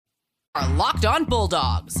Are Locked On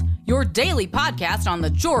Bulldogs, your daily podcast on the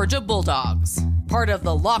Georgia Bulldogs. Part of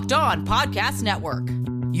the Locked On Podcast Network,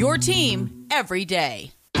 your team every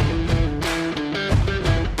day.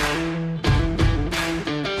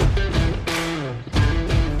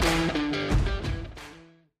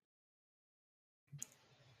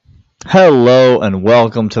 Hello and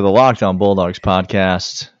welcome to the Locked On Bulldogs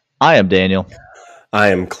podcast. I am Daniel. I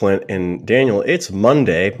am Clint. And Daniel, it's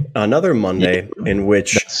Monday, another Monday in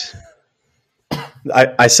which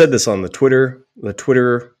I said this on the Twitter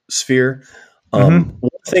sphere. One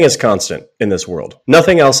thing is constant in this world.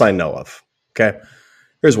 Nothing else I know of. Okay.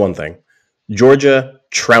 Here's one thing. Georgia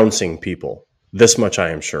trouncing people. This much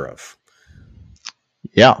I am sure of.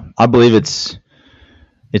 Yeah, I believe it's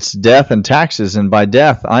death and taxes, and by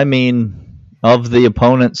death I mean of the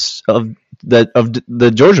opponents of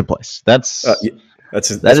the Georgia place. That's what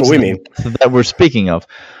we mean. That we're speaking of.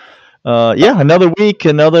 Another week,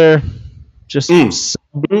 another just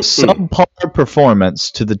subpar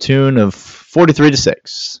performance to the tune of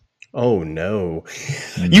 43-6. Oh no!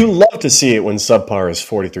 You love to see it when subpar is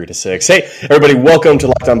 43-6. Hey, everybody! Welcome to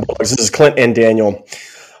Locked On Bulldogs. This is Clint and Daniel.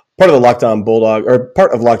 Part of the Locked On Bulldog, or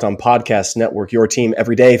part of Locked On Podcast Network, your team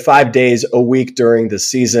every day, 5 days a week during the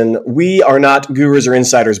season. We are not gurus or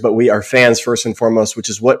insiders, but we are fans first and foremost, which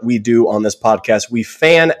is what we do on this podcast. We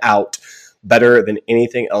fan out better than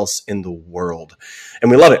anything else in the world. And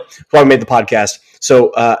we love it. That's why we made the podcast.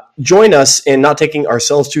 So join us in not taking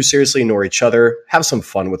ourselves too seriously nor each other. Have some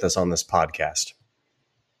fun with us on this podcast.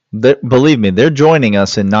 Believe me, they're joining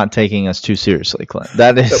us in not taking us too seriously, Clint.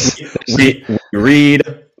 That is, we read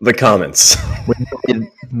the comments.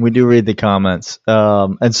 We do read the comments.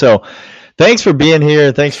 And so thanks for being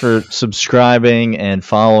here. Thanks for subscribing and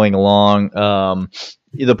following along.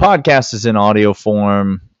 The podcast is in audio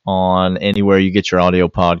form on anywhere you get your audio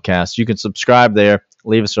podcast. You can subscribe there,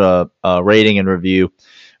 leave us a rating and review,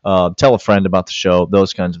 tell a friend about the show.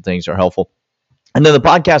 Those kinds of things are helpful. And then the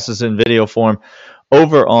podcast is in video form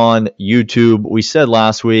over on YouTube. We said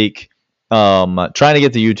last week, trying to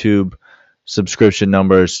get the YouTube subscription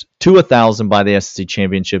numbers to 1,000 by the SEC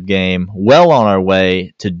Championship game. Well on our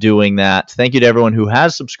way to doing that. Thank you to everyone who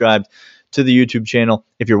has subscribed to the YouTube channel.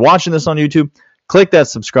 If you're watching this on YouTube, click that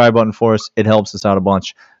subscribe button for us. It helps us out a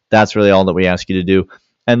bunch. That's really all that we ask you to do.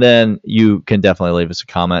 And then you can definitely leave us a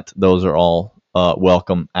comment. Those are all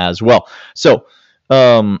welcome as well. So,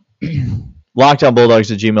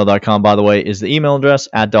 LockedOnBulldogs@gmail.com, by the way, is the email address.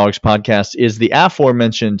 @DogsPodcast is the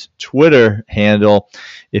aforementioned Twitter handle.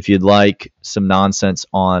 If you'd like some nonsense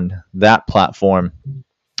on that platform,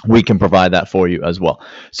 we can provide that for you as well.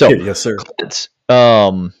 So, yes, sir.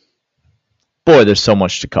 Boy, there's so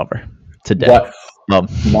much to cover today.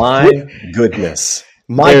 My goodness.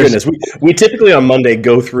 My goodness. We typically on Monday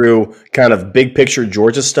go through kind of big picture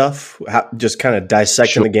Georgia stuff, just kind of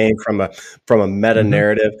dissecting the game from a meta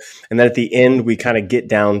narrative. And then at the end, we kind of get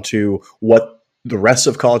down to what the rest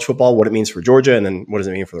of college football, what it means for Georgia, and then what does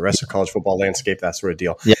it mean for the rest of college football landscape, that sort of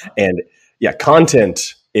deal. Yeah. And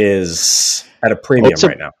content is at a premium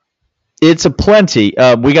right now. It's a plenty.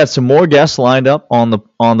 We got some more guests lined up on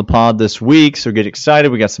the pod this week, so get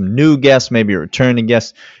excited. We got some new guests, maybe a returning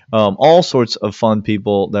guest, all sorts of fun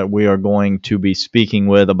people that we are going to be speaking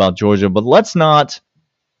with about Georgia. But let's not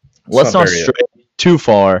stray too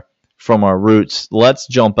far from our roots. Let's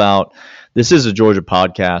jump out. This is a Georgia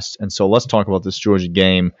podcast, and so let's talk about this Georgia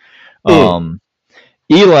game.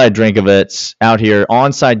 Eli Drinkwitz out here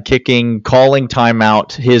onside kicking, calling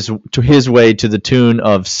timeout his way to the tune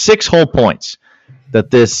of 6 whole points.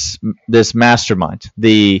 That this mastermind,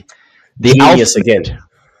 the genius again,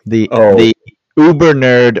 the uber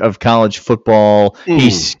nerd of college football,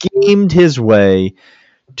 he schemed his way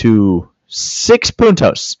to 6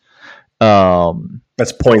 puntos.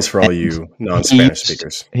 That's points for all you non-Spanish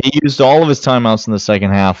speakers. He used all of his timeouts in the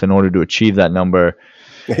second half in order to achieve that number.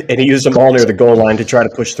 And he used them all near the goal line to try to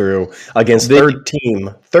push through against third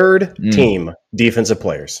team defensive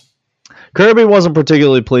players. Kirby wasn't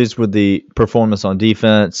particularly pleased with the performance on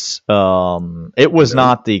defense. It was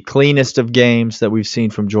not the cleanest of games that we've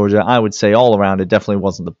seen from Georgia. I would say all around, it definitely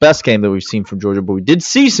wasn't the best game that we've seen from Georgia, but we did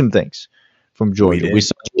see some things from Georgia. We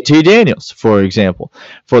saw JT Daniels, for example,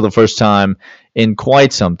 for the first time in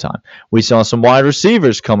quite some time. We saw some wide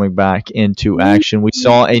receivers coming back into action. We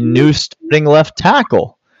saw a new starting left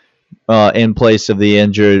tackle in place of the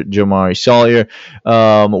injured Jamari Sawyer.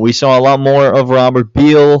 We saw a lot more of Robert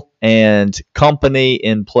Beal and company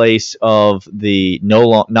in place of the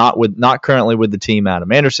not currently with the team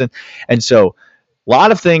Adam Anderson. And so a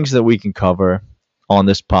lot of things that we can cover on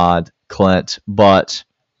this pod, Clint, but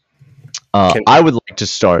I would like to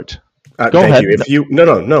start Go ahead.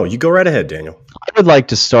 No, you go right ahead, Daniel. I would like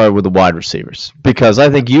to start with the wide receivers because I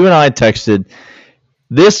think you and I texted.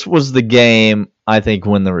 This was the game, I think,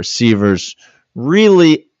 when the receivers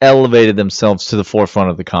really elevated themselves to the forefront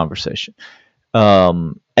of the conversation.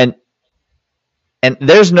 And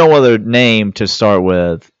there's no other name to start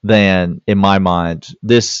with than, in my mind,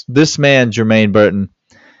 this man, Jermaine Burton.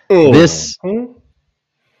 This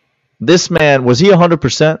man, was he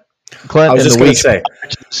 100%, Clint? I was just going to say,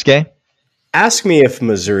 this game? Ask me if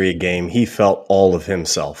Missouri game he felt all of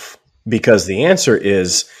himself, because the answer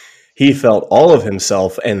is he felt all of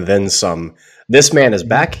himself and then some. This man is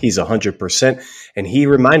back. He's 100%, and he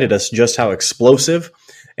reminded us just how explosive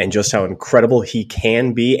and just how incredible he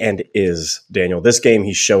can be and is, Daniel. This game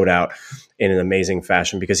he showed out in an amazing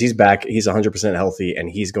fashion because he's back. He's 100% healthy, and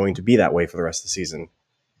he's going to be that way for the rest of the season.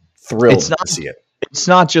 Thrilled to see it. It's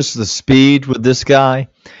not just the speed with this guy.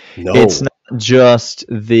 No. It's not just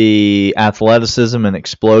the athleticism and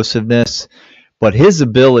explosiveness, but his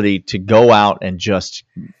ability to go out and just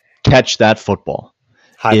catch that football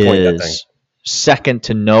is second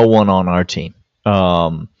to no one on our team.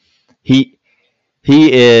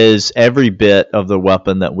 He is every bit of the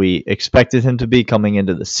weapon that we expected him to be coming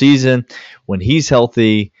into the season. When he's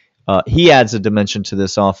healthy, he adds a dimension to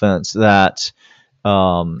this offense that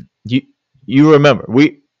you remember.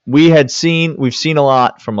 We've seen a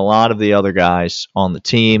lot from a lot of the other guys on the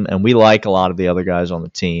team, and we like a lot of the other guys on the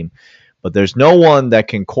team, but there's no one that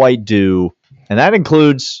can quite do, and that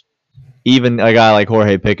includes even a guy like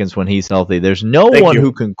Jorge Pickens when he's healthy. There's no one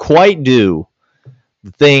who can quite do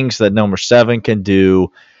the things that number 7 can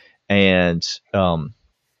do, and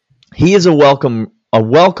he is a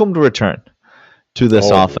welcomed return to this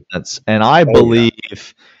offense. And I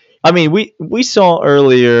believe, I mean, we saw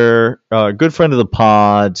earlier, a good friend of the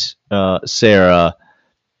pod, Sarah,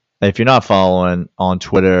 if you're not following on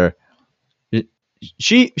Twitter,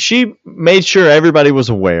 she made sure everybody was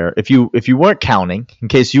aware. If you weren't counting, in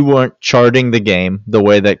case you weren't charting the game the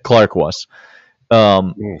way that Clark was.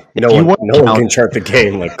 No one can chart the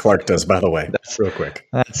game like Clark does, by the way. Real quick.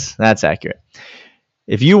 That's accurate.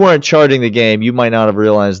 If you weren't charting the game, you might not have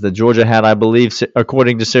realized that Georgia had, I believe,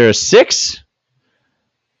 according to Sarah, 6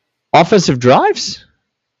 offensive drives.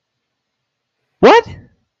 What?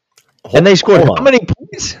 And they scored how many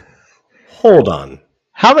points? Hold on.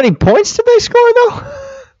 How many points did they score, though?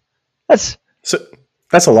 That's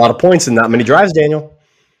a lot of points and not many drives, Daniel.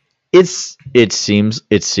 It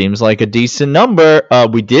seems like a decent number.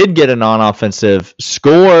 We did get a non-offensive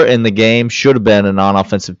score in the game. Should have been a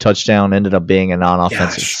non-offensive touchdown. Ended up being a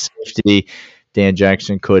non-offensive safety. Dan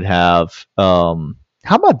Jackson could have. How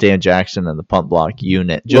about Dan Jackson and the punt block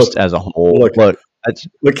unit as a whole? Look.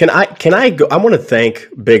 Can I go? I want to thank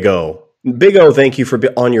Big O. Big O, thank you for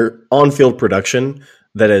on your on-field production.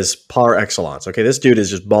 That is par excellence. Okay, this dude is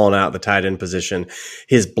just balling out the tight end position.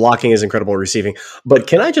 His blocking is incredible, receiving. But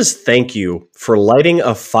can I just thank you for lighting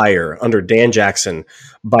a fire under Dan Jackson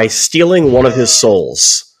by stealing one of his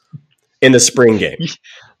souls in the spring game?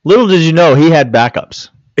 Little did you know he had backups.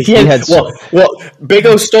 Well, Big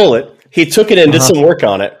O stole it. He took it and did some work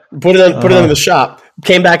on it. Put it in the shop.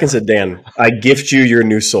 Came back and said, Dan, I gift you your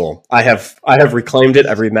new soul. I have reclaimed it.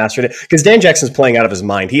 I've remastered it. Because Dan Jackson's playing out of his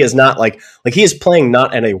mind. He is not he is playing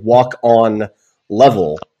not at a walk-on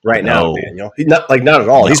level right now, Daniel. Not at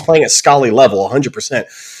all. No. He's playing at Scully level,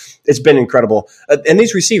 100%. It's been incredible. And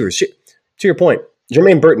these receivers, to your point,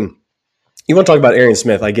 Jermaine Burton, you want to talk about Arian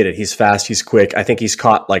Smith, I get it. He's fast. He's quick. I think he's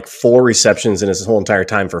caught 4 receptions in his whole entire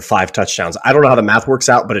time for 5 touchdowns. I don't know how the math works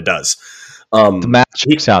out, but it does. The math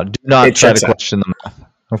checks out. Do not try to question the math.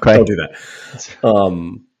 Okay. Don't do that.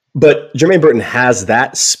 But Jermaine Burton has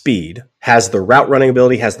that speed, has the route running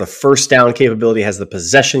ability, has the first down capability, has the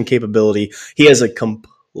possession capability. He is a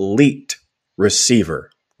complete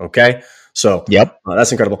receiver. Okay. So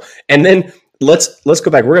that's incredible. And then let's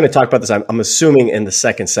go back. We're going to talk about this. I'm assuming in the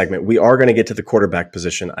second segment, we are going to get to the quarterback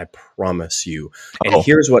position. I promise you. And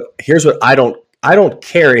here's what I don't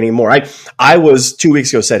care anymore. I was 2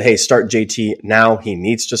 weeks ago said, hey, start JT now. He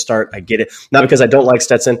needs to start. I get it. Not because I don't like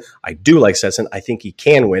Stetson. I do like Stetson. I think he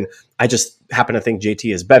can win. I just happen to think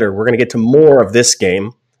JT is better. We're going to get to more of this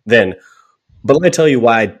game then. But let me tell you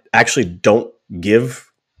why I actually don't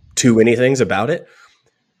give too many things about it.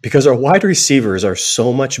 Because our wide receivers are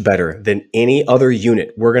so much better than any other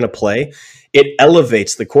unit we're going to play. It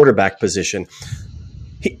elevates the quarterback position.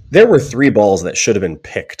 There were 3 balls that should have been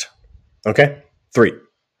picked. Okay? 3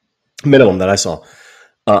 minimum that I saw.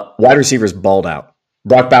 Wide receivers balled out.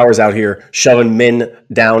 Brock Bowers out here shoving men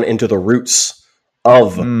down into the roots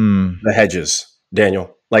of the hedges,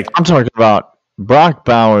 Daniel. I'm talking about Brock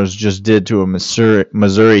Bowers just did to a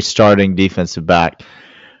Missouri starting defensive back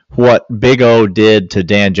what Big O did to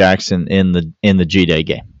Dan Jackson in the G-Day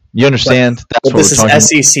game. You understand? That's what this we're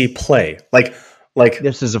talking is SEC about. Play. Like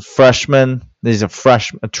this is a freshman. This is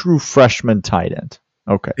a true freshman tight end.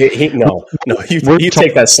 Okay. No. You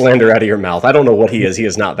take that slander out of your mouth. I don't know what he is. He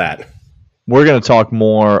is not that. We're going to talk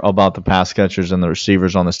more about the pass catchers and the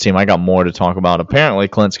receivers on this team. I got more to talk about. Apparently,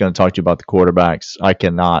 Clint's going to talk to you about the quarterbacks. I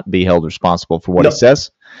cannot be held responsible for what he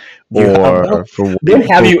says.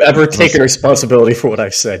 Have you ever taken responsibility for what I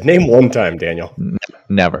said? Name one time, Daniel.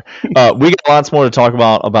 Never. We got lots more to talk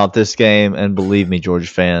about this game, and believe me, Georgia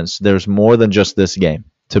fans, there's more than just this game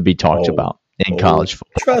to be talked about in college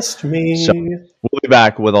football. Trust me. So we'll be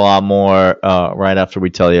back with a lot more right after we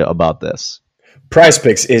tell you about this.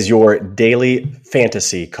 PrizePicks is your daily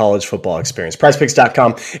fantasy college football experience.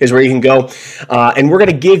 PrizePicks.com is where you can go. And we're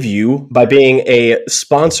going to give you, by being a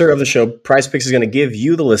sponsor of the show, PrizePicks is going to give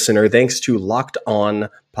you, the listener, thanks to Locked On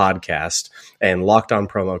Podcast and Locked On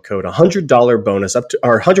promo code, $100 bonus up to,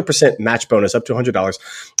 or 100% match bonus up to $100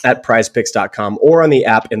 at PrizePicks.com or on the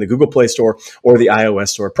app in the Google Play Store or the iOS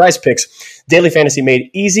Store. PrizePicks, daily fantasy made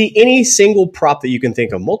easy. Any single prop that you can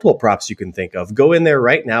think of, multiple props you can think of, go in there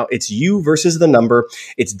right now. It's you versus the number.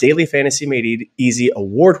 It's daily fantasy made easy,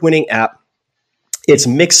 award-winning app. It's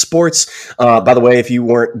mixed sports. By the way, if you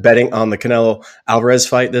weren't betting on the Canelo Alvarez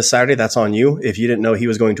fight this Saturday, that's on you. If you didn't know he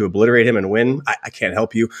was going to obliterate him and win, I can't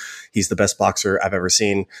help you. He's the best boxer I've ever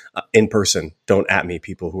seen in person. Don't at me,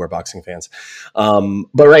 people who are boxing fans.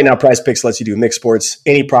 But right now, PrizePicks lets you do mixed sports,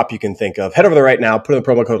 any prop you can think of. Head over there right now, put in the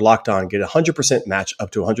promo code Locked On, get a 100% match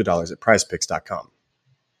up to $100 at PrizePicks.com.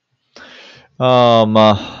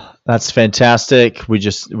 That's fantastic. We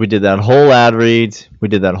did that whole ad read. We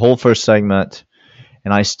did that whole first segment.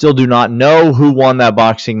 And I still do not know who won that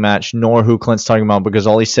boxing match, nor who Clint's talking about, because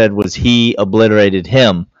all he said was he obliterated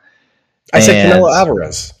him. I said Canelo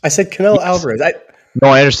Alvarez. Alvarez. No,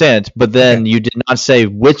 I understand. But then you did not say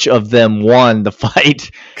which of them won the fight.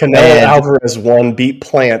 Canelo Alvarez beat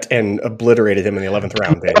Plant, and obliterated him in the 11th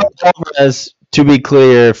round. Canelo Alvarez, to be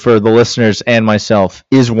clear for the listeners and myself,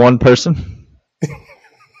 is one person.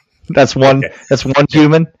 That's one. Okay. That's one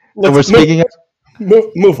human that we're speaking of.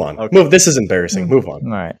 Move on. Okay. This is embarrassing. Move on.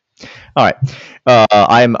 All right.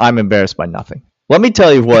 I'm embarrassed by nothing. Let me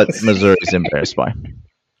tell you what Missouri is embarrassed by.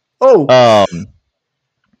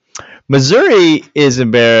 Missouri is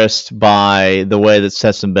embarrassed by the way that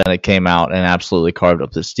Stetson Bennett came out and absolutely carved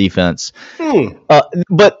up this defense.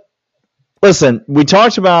 But listen, we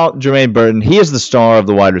talked about Jermaine Burton. He is the star of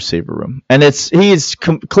the wide receiver room, and he's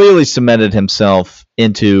clearly cemented himself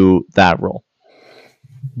into that role.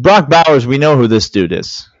 Brock Bowers, we know who this dude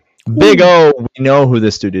is. Big O, we know who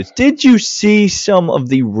this dude is. Did you see some of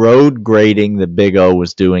the road grading that Big O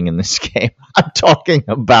was doing in this game? I'm talking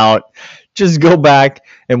about just go back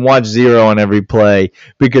and watch zero on every play,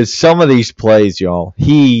 because some of these plays, y'all,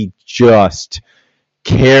 he just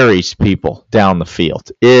carries people down the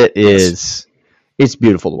field. It's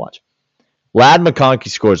beautiful to watch. Lad McConkey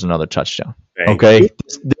scores another touchdown. Okay?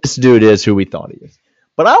 This dude is who we thought he is.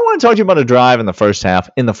 But I want to talk to you about a drive in the first half,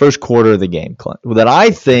 in the first quarter of the game, Clint, that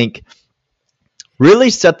I think really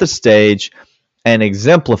set the stage and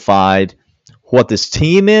exemplified what this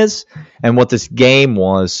team is and what this game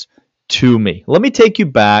was to me. Let me take you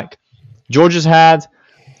back. Georgia's had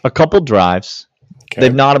a couple drives. Okay.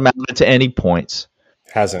 They've not amounted to any points.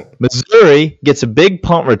 Hasn't. Missouri gets a big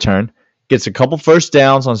punt return, gets a couple first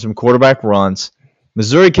downs on some quarterback runs.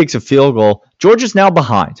 Missouri kicks a field goal. Georgia's now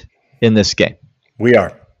behind in this game. We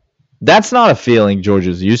are. That's not a feeling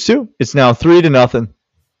Georgia's used to. It's now 3-0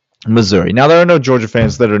 Missouri. Now, there are no Georgia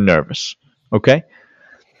fans that are nervous, okay?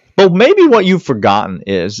 But maybe what you've forgotten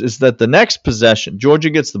is that the next possession,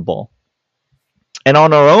 Georgia gets the ball, and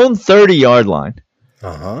on our own 30-yard line,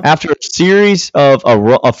 after a series of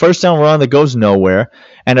a first down run that goes nowhere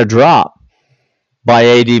and a drop by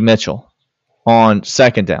A.D. Mitchell on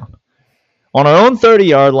second down, on our own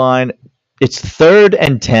 30-yard line, it's 3rd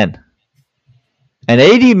and 10. And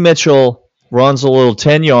A.D. Mitchell runs a little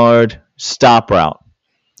 10-yard stop route.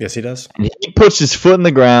 Yes, he does. And he puts his foot in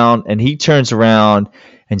the ground, and he turns around,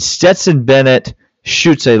 and Stetson Bennett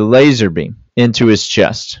shoots a laser beam into his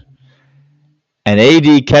chest. And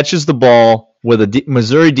A.D. catches the ball with a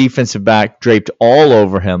Missouri defensive back draped all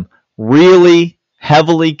over him. Really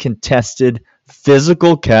heavily contested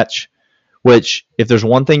physical catch, which, if there's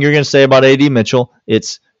one thing you're going to say about A.D. Mitchell,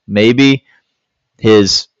 it's maybe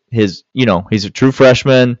he's a true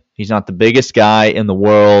freshman. He's not the biggest guy in the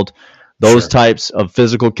world. Those types of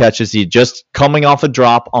physical catches, he just coming off a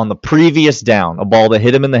drop on the previous down, a ball that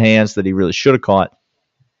hit him in the hands that he really should have caught.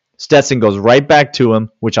 Stetson goes right back to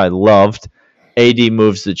him, which I loved. AD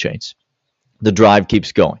moves the chains. The drive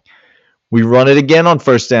keeps going. We run it again on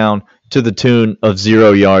first down to the tune of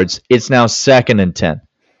 0 yards. It's now 2nd and 10.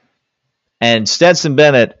 And Stetson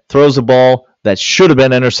Bennett throws a ball that should have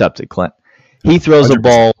been intercepted, Clint. He throws 100%. A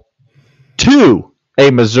ball to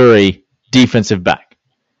a Missouri defensive back.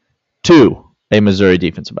 Missouri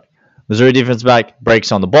defensive back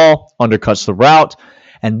breaks on the ball, undercuts the route,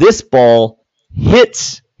 and this ball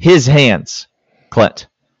hits his hands, Clint.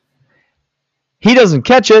 He doesn't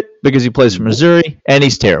catch it because he plays for Missouri, and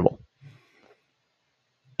he's terrible.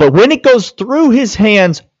 But when it goes through his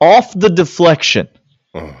hands off the deflection,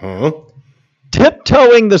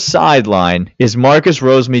 tiptoeing the sideline is Marcus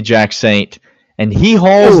Rosemy-Jacksaint, and he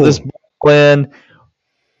hauls this ball in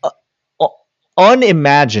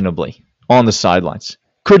unimaginably on the sidelines.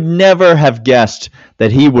 Could never have guessed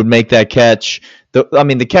that he would make that catch.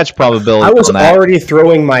 The catch probability. I was already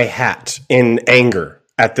throwing my hat in anger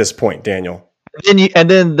at this point, Daniel. And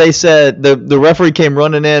then they said the referee came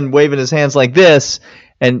running in, waving his hands like this,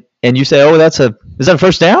 and you say, "Oh, is that a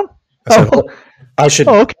first down?" I should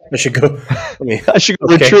go. I should go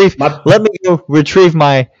retrieve. Let me go retrieve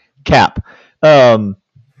my cap. That's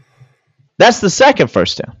the second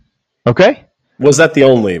first down. Okay. Was that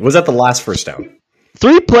the last first down?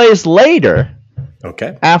 3 plays later.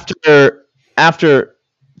 Okay. After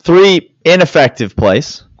 3 ineffective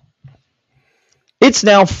plays, it's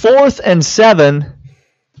now 4th and 7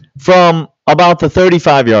 from about the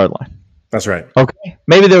 35-yard line. That's right. Okay.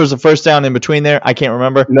 Maybe there was a first down in between there. I can't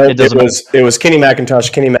remember. No, it was Kenny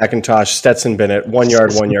McIntosh, Stetson Bennett, 1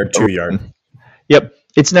 yard, 1 yard, 2 yard. Yep.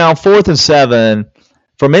 It's now 4th and 7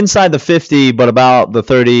 from inside the 50, but about the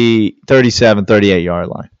 30, 37, 38-yard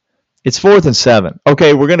line. It's 4th and 7.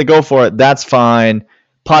 Okay, we're going to go for it. That's fine.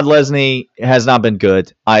 Podlesny has not been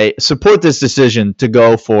good. I support this decision to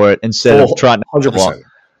go for it instead of trying the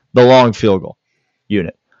long field goal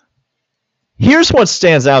unit. Here's what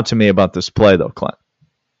stands out to me about this play, though, Clint.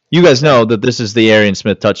 You guys know that this is the Arian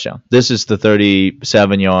Smith touchdown. This is the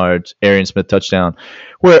 37-yard Arian Smith touchdown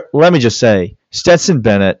where, let me just say, Stetson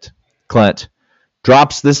Bennett, Clint,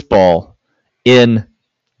 drops this ball in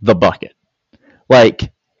the bucket.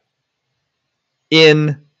 Like,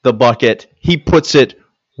 in the bucket. He puts it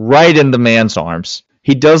right in the man's arms.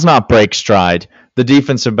 He does not break stride. The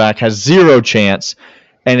defensive back has zero chance,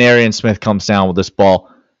 and Arian Smith comes down with this ball.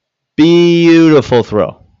 Beautiful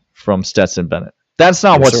throw from Stetson Bennett. That's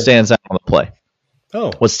not what stands out on the play.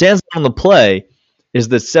 What stands out on the play is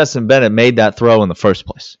that Stetson Bennett made that throw in the first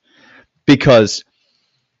place, because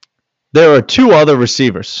there are 2 other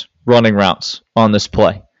receivers running routes on this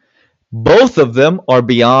play. Both of them are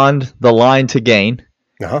beyond the line to gain,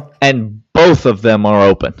 and both of them are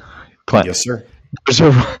open. Clint. Yes, sir.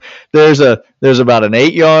 There's about an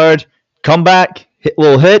 8-yard comeback,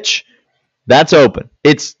 little hitch. That's open.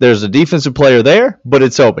 There's a defensive player there, but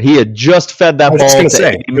it's open. He had just fed that ball. I was just going to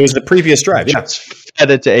say, it was the previous drive. Just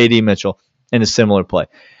fed it to A.D. Mitchell in a similar play.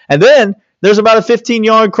 And then there's about a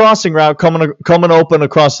 15-yard crossing route coming open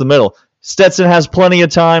across the middle. Stetson has plenty of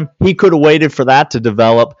time. He could have waited for that to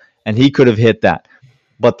develop, and he could have hit that.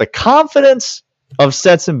 But the confidence of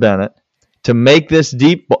Stetson Bennett to make this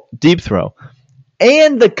deep throw,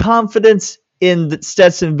 and the confidence in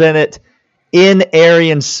Stetson Bennett in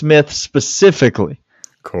Arian Smith specifically,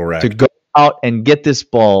 correct, to go out and get this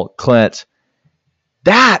ball, Clint,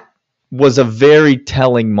 that was a very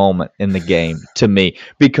telling moment in the game to me,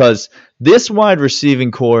 because this wide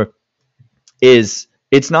receiving core it's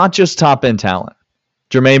not just top-end talent.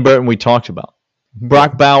 Jermaine Burton, we talked about.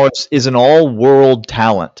 Brock Bowers is an all-world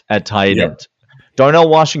talent at tight end. Darnell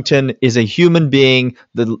Washington is a human being,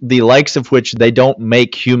 the likes of which they don't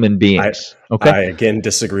make human beings. I again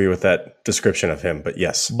disagree with that description of him, but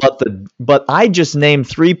yes. But I just named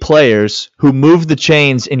 3 players who moved the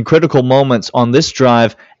chains in critical moments on this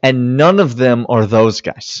drive, and none of them are those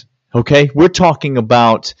guys. Okay? We're talking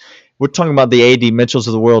about the A.D. Mitchells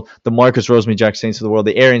of the world, the Marcus Rosemy-Jacksaints of the world,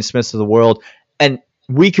 the Arian Smiths of the world, and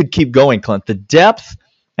we could keep going, Clint. The depth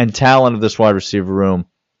and talent of this wide receiver room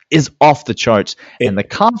is off the charts. And the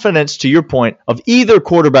confidence, to your point, of either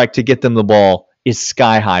quarterback to get them the ball is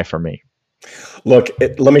sky high for me. Look,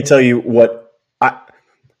 let me tell you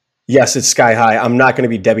yes, it's sky high. I'm not going to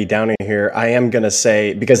be Debbie Downing here. I am going to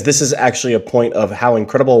say, because this is actually a point of how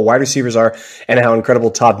incredible wide receivers are and how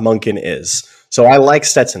incredible Todd Monken is. So I like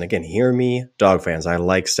Stetson. Again, hear me, dog fans. I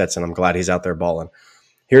like Stetson. I'm glad he's out there balling.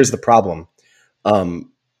 Here's the problem.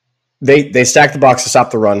 They stacked the box to stop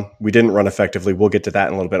the run. We didn't run effectively. We'll get to that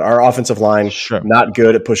in a little bit. Our offensive line, not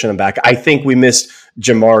good at pushing them back. I think we missed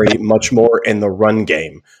Jamari much more in the run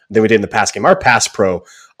game than we did in the pass game. Our pass pro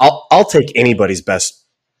I'll take anybody's best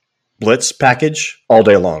blitz package all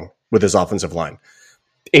day long with his offensive line.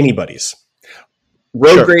 Anybody's.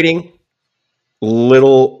 Road grading,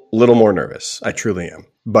 little more nervous. I truly am.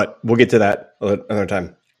 But we'll get to that another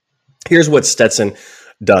time. Here's what Stetson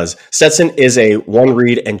does. Stetson is a one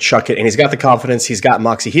read and chuck it, and he's got the confidence. He's got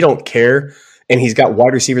moxie. He don't care, and he's got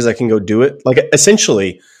wide receivers that can go do it. Like,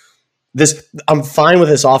 essentially, I'm fine with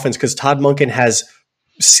this offense because Todd Monken has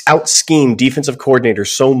out-schemed defensive coordinators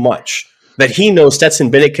so much that he knows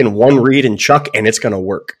Stetson Bennett can one read and chuck, and it's going to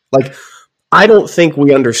work. Like, I don't think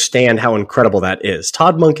we understand how incredible that is.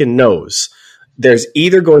 Todd Monken knows there's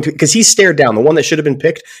either going to – because he stared down. The one that should have been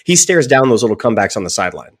picked, he stares down those little comebacks on the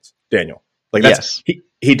sidelines, Daniel. Like, that's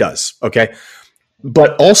he does, okay?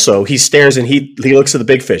 But also, he stares and he looks at the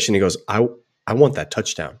big fish and he goes, I want that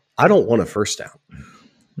touchdown. I don't want a first down.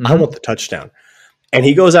 Mm-hmm. I want the touchdown. And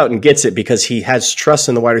he goes out and gets it because he has trust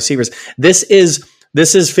in the wide receivers. This is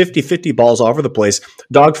 50-50 balls all over the place.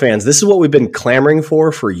 Dog fans, this is what we've been clamoring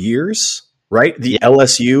for years, right? The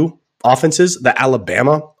LSU offenses, the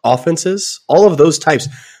Alabama offenses, all of those types.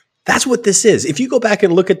 That's what this is. If you go back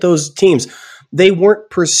and look at those teams, they weren't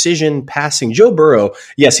precision passing. Joe Burrow,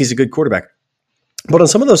 yes, he's a good quarterback. But on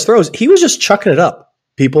some of those throws, he was just chucking it up,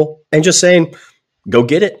 people, and just saying, go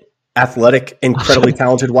get it. Athletic, incredibly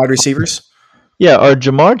talented wide receivers. Yeah, are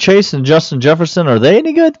Jamar Chase and Justin Jefferson, are they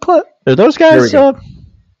any good? Are those guys?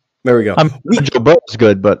 There we go. Joe Burrow's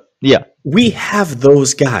good, but yeah. We have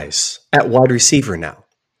those guys at wide receiver now.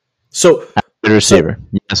 So, wide receiver.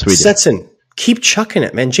 Yes, we do. Stetson, keep chucking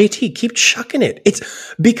it, man. JT, keep chucking it.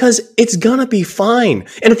 It's because it's going to be fine.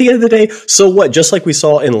 And at the end of the day, so what? Just like we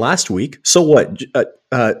saw in last week, so what?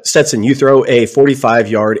 Stetson, you throw a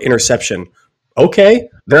 45-yard interception. Okay,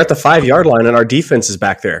 they're at the 5-yard line, and our defense is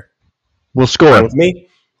back there. We'll score. With me,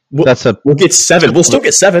 we'll get 7. We'll still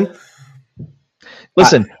get 7.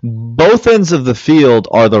 Listen, both ends of the field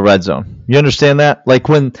are the red zone. You understand that? Like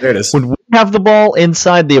when we have the ball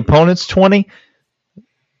inside the opponent's 20,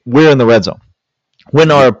 we're in the red zone. When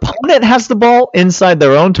our opponent has the ball inside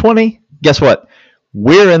their own 20, guess what?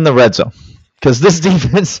 We're in the red zone. Because this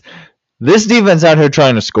defense out here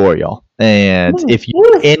trying to score, y'all. And if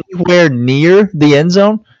you're anywhere near the end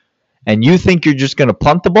zone and you think you're just going to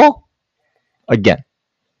punt the ball, again,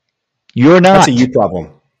 you're not. That's a you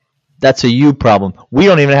problem. That's a you problem. We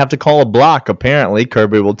don't even have to call a block, apparently,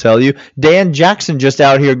 Kirby will tell you. Dan Jackson just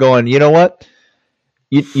out here going, you know what?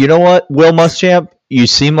 You know what, Will Muschamp? You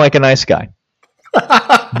seem like a nice guy.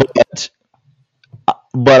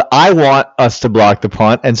 But I want us to block the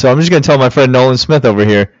punt, and so I'm just going to tell my friend Nolan Smith over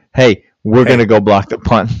here, hey, we're going to go block the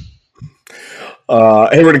punt.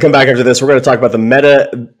 Hey, we're going to come back after this. We're going to talk about the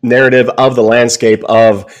meta narrative of the landscape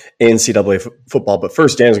of NCAA football. But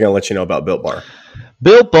first, Dan's going to let you know about Built Bar.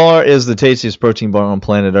 Built Bar is the tastiest protein bar on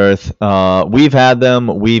planet Earth. We've had them.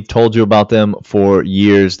 We've told you about them for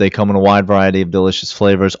years. They come in a wide variety of delicious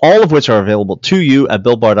flavors, all of which are available to you at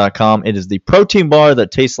BuiltBar.com. It is the protein bar that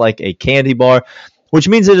tastes like a candy bar, which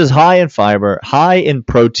means it is high in fiber, high in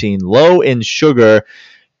protein, low in sugar,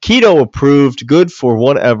 keto approved, good for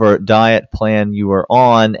whatever diet plan you are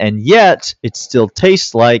on, and yet it still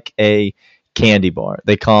tastes like a candy bar.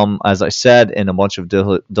 They come, as I said, in a bunch of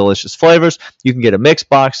delicious flavors. You can get a mixed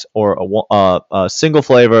box or a single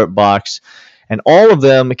flavor box, and all of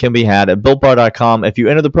them can be had at BuiltBar.com. If you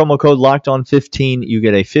enter the promo code LOCKEDON15, you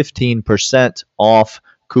get a 15% off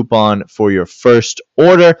coupon for your first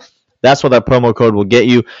order. That's what that promo code will get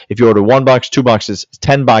you. If you order 1 box, 2 boxes,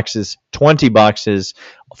 10 boxes, 20 boxes,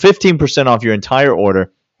 15% off your entire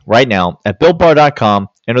order right now at BuiltBar.com.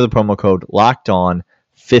 Enter the promo code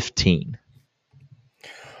LOCKEDON15.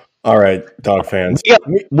 All right, dog fans.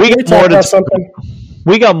 We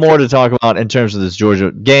got more to talk about in terms of this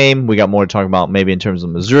Georgia game. We got more to talk about maybe in terms of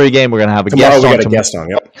the Missouri game. We're going to have a guest on.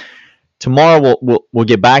 Yep. Tomorrow we'll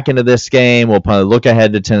get back into this game. We'll probably look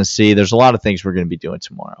ahead to Tennessee. There's a lot of things we're going to be doing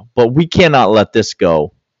tomorrow. But we cannot let this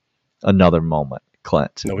go another moment,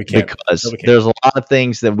 Clint. No, we can't. Because there's a lot of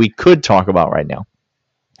things that we could talk about right now.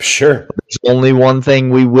 Sure. But there's only one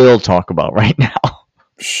thing we will talk about right now.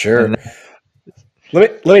 Sure.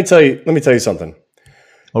 Let me tell you something.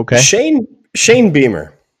 Okay. Shane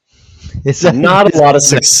Beamer. Not a lot of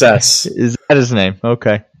success. Is that his name?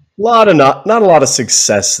 Okay. Not a lot of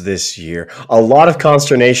success this year. A lot of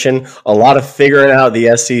consternation, a lot of figuring out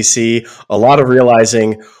the SEC, a lot of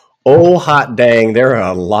realizing, oh hot dang, there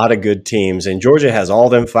are a lot of good teams, and Georgia has all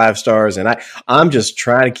them 5 stars, and I'm just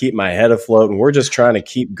trying to keep my head afloat, and we're just trying to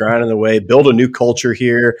keep grinding away, build a new culture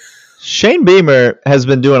here. Shane Beamer has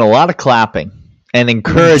been doing a lot of clapping and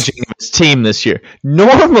encouraging his team this year.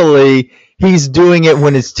 Normally, he's doing it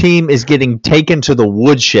when his team is getting taken to the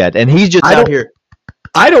woodshed, and he's just out here.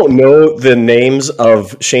 I don't know the names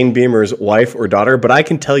of Shane Beamer's wife or daughter, but I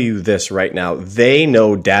can tell you this right now. They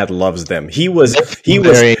know Dad loves them. He was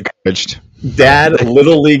very encouraged. Dad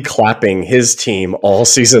Little League clapping his team all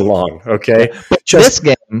season long, okay?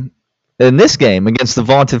 In this game against the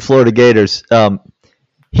vaunted Florida Gators,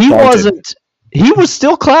 he was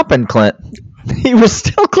still clapping, Clint. He was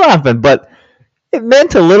still clapping, but it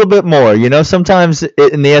meant a little bit more. You know, sometimes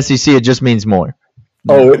in the SEC it just means more.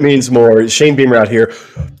 Oh, it means more. Shane Beamer out here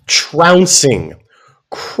trouncing,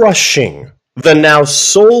 crushing the now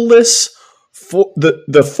soulless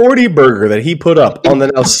the 40 burger that he put up on the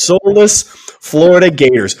now soulless Florida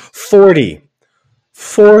Gators. 40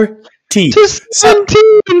 to 17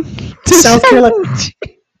 to South Carolina.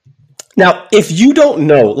 Now, if you don't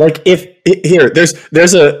know, like there's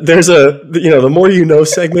a the more you know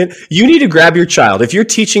segment, you need to grab your child. If you're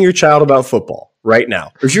teaching your child about football right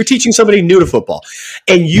now, or if you're teaching somebody new to football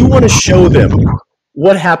and you want to show them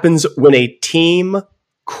what happens when a team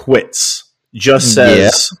quits, just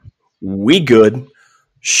says, we good,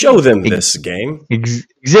 show them this game.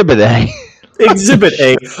 Exhibit A. Exhibit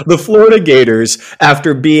A, the Florida Gators,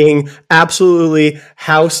 after being absolutely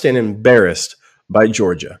housed and embarrassed by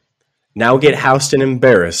Georgia, now get housed and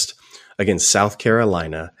embarrassed against South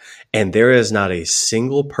Carolina, and there is not a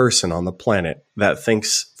single person on the planet that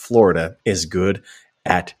thinks Florida is good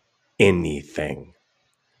at anything.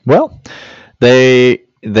 Well, they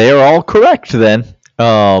are all correct then.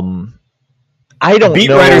 I don't know. Beat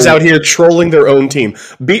writers out here trolling their own team.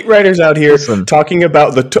 Beat writers out here talking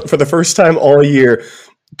about for the first time all year,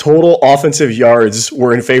 total offensive yards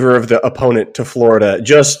were in favor of the opponent to Florida,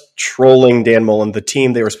 just trolling Dan Mullen, the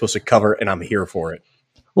team they were supposed to cover, and I'm here for it.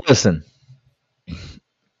 Listen,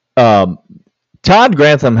 Todd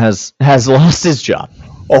Grantham has lost his job.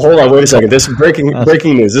 Oh, hold on, wait a second. This is breaking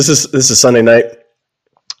news. This is Sunday night.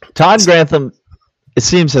 Todd Grantham, it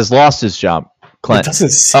seems, has lost his job. Clint. It doesn't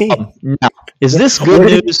seem. Now, is this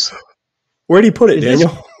good news? Where do you put it,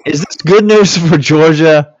 Daniel? Is this good news for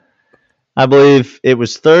Georgia? I believe it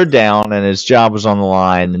was third down and his job was on the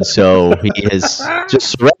line, and so he has just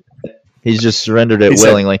surrendered it. He's just surrendered it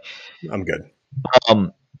willingly. I'm good.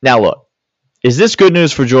 Now, look, is this good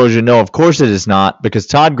news for Georgia? No, of course it is not, because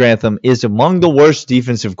Todd Grantham is among the worst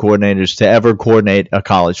defensive coordinators to ever coordinate a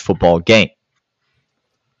college football game.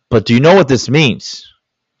 But do you know what this means,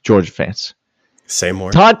 Georgia fans? Say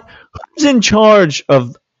more. Todd, who's in charge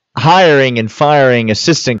of hiring and firing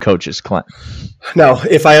assistant coaches, Clint? Now,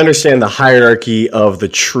 if I understand the hierarchy of the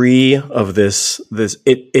tree of this,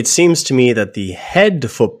 it seems to me that the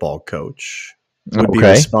head football coach would be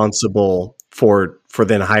responsible for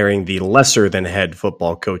then hiring the lesser than head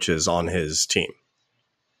football coaches on his team.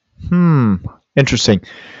 Interesting.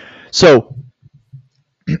 So,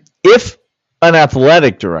 if an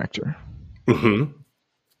athletic director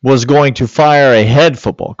was going to fire a head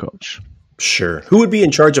football coach. Sure. Who would be in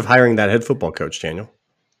charge of hiring that head football coach, Daniel?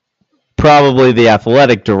 Probably the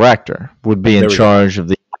athletic director would be in charge of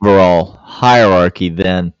the overall hierarchy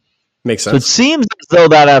then. Makes sense. So it seems as though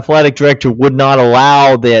that athletic director would not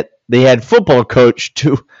allow the head football coach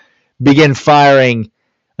to begin firing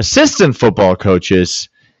assistant football coaches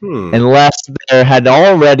unless there had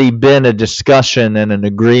already been a discussion and an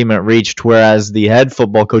agreement reached, whereas the head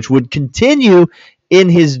football coach would continue in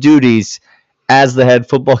his duties as the head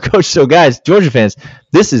football coach. So, guys, Georgia fans,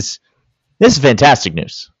 this is fantastic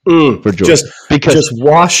news for Georgia. Just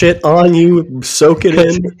wash it on you, soak it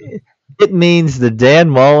in. It means that Dan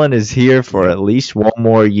Mullen is here for at least one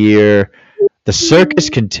more year. The circus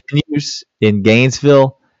continues in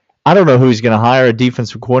Gainesville. I don't know who's going to hire a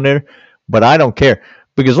defensive coordinator, but I don't care.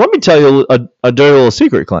 Because let me tell you a dirty little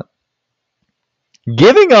secret, Clint.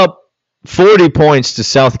 Giving up 40 points to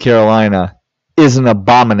South Carolina is an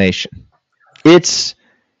abomination. It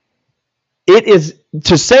is,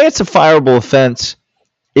 to say it's a fireable offense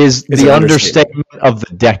is the understatement of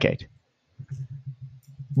the decade.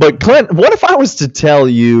 But Clint, what if I was to tell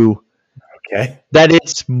you that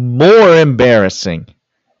it's more embarrassing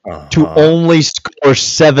to only score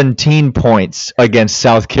 17 points against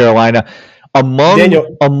South Carolina among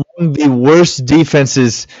the worst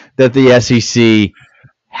defenses that the SEC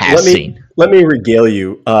has seen? Let me regale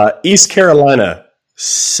you. East Carolina,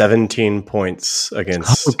 17 points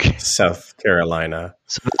against South Carolina.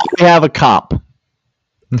 So we have a comp.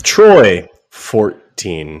 Troy,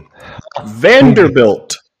 14.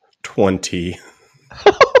 Vanderbilt, 20.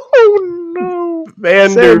 Oh, no.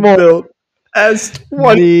 Vanderbilt has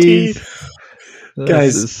 20.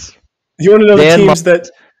 Guys, you want to know the teams that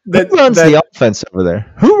Who runs the offense over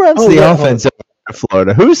there? Who runs the offense over in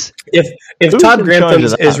Florida? If Todd Grantham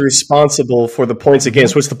is responsible for the points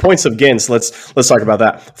against, what's the points against? Let's talk about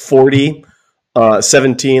that. 40,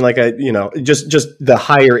 17, just the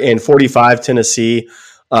higher end. 45 Tennessee,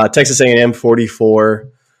 Texas A&M 44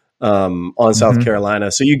 on South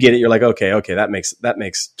Carolina. So you get it. You're like, okay, that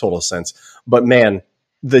makes total sense. But man,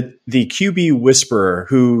 the QB whisperer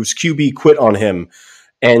whose QB quit on him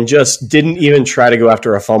and just didn't even try to go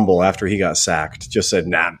after a fumble after he got sacked. Just said,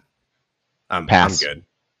 nah, I'm good.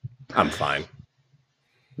 I'm fine.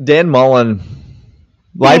 Dan Mullen,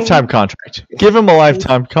 lifetime contract. Give him a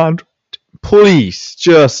lifetime contract. Please,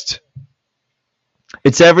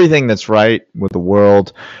 it's everything that's right with the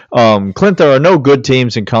world. Clint, there are no good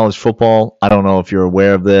teams in college football. I don't know if you're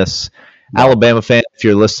aware of this. No. Alabama fan, if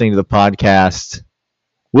you're listening to the podcast,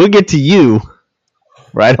 we'll get to you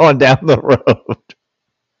right on down the road.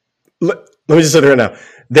 Let me just say it right now.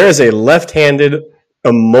 There is a left-handed,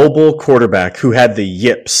 immobile quarterback who had the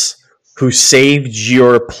yips, who saved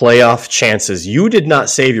your playoff chances. You did not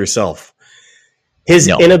save yourself. His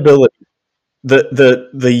inability,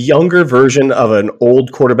 the younger version of an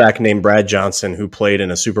old quarterback named Brad Johnson who played in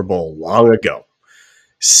a Super Bowl long ago,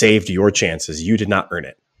 saved your chances. You did not earn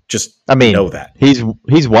it. Know that.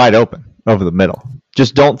 He's wide open over the middle.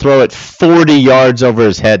 Just don't throw it 40 yards over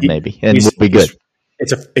his head, maybe, and we'll be good.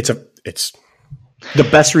 It's the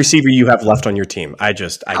best receiver you have left on your team. I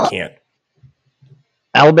can't.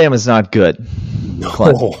 Alabama's not good. No,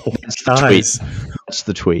 that's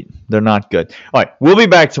the tweet. They're not good. All right, we'll be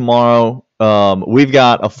back tomorrow. We've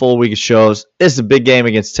got a full week of shows. This is a big game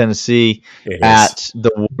against Tennessee at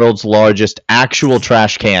the world's largest actual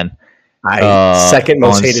trash can. Second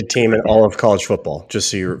most hated team in all of college football, just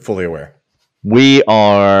so you're fully aware. It's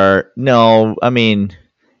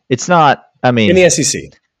not. In the SEC.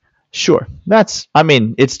 Sure.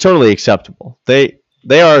 It's totally acceptable. They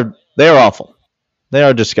are awful. They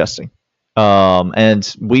are disgusting.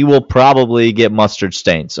 And we will probably get mustard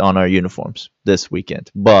stains on our uniforms this weekend.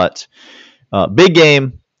 But big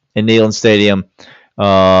game in Neyland Stadium.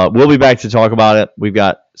 We'll be back to talk about it. We've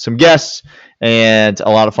got some guests and a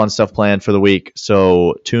lot of fun stuff planned for the week.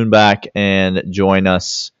 So tune back and join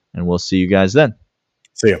us, and we'll see you guys then.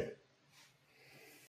 See ya.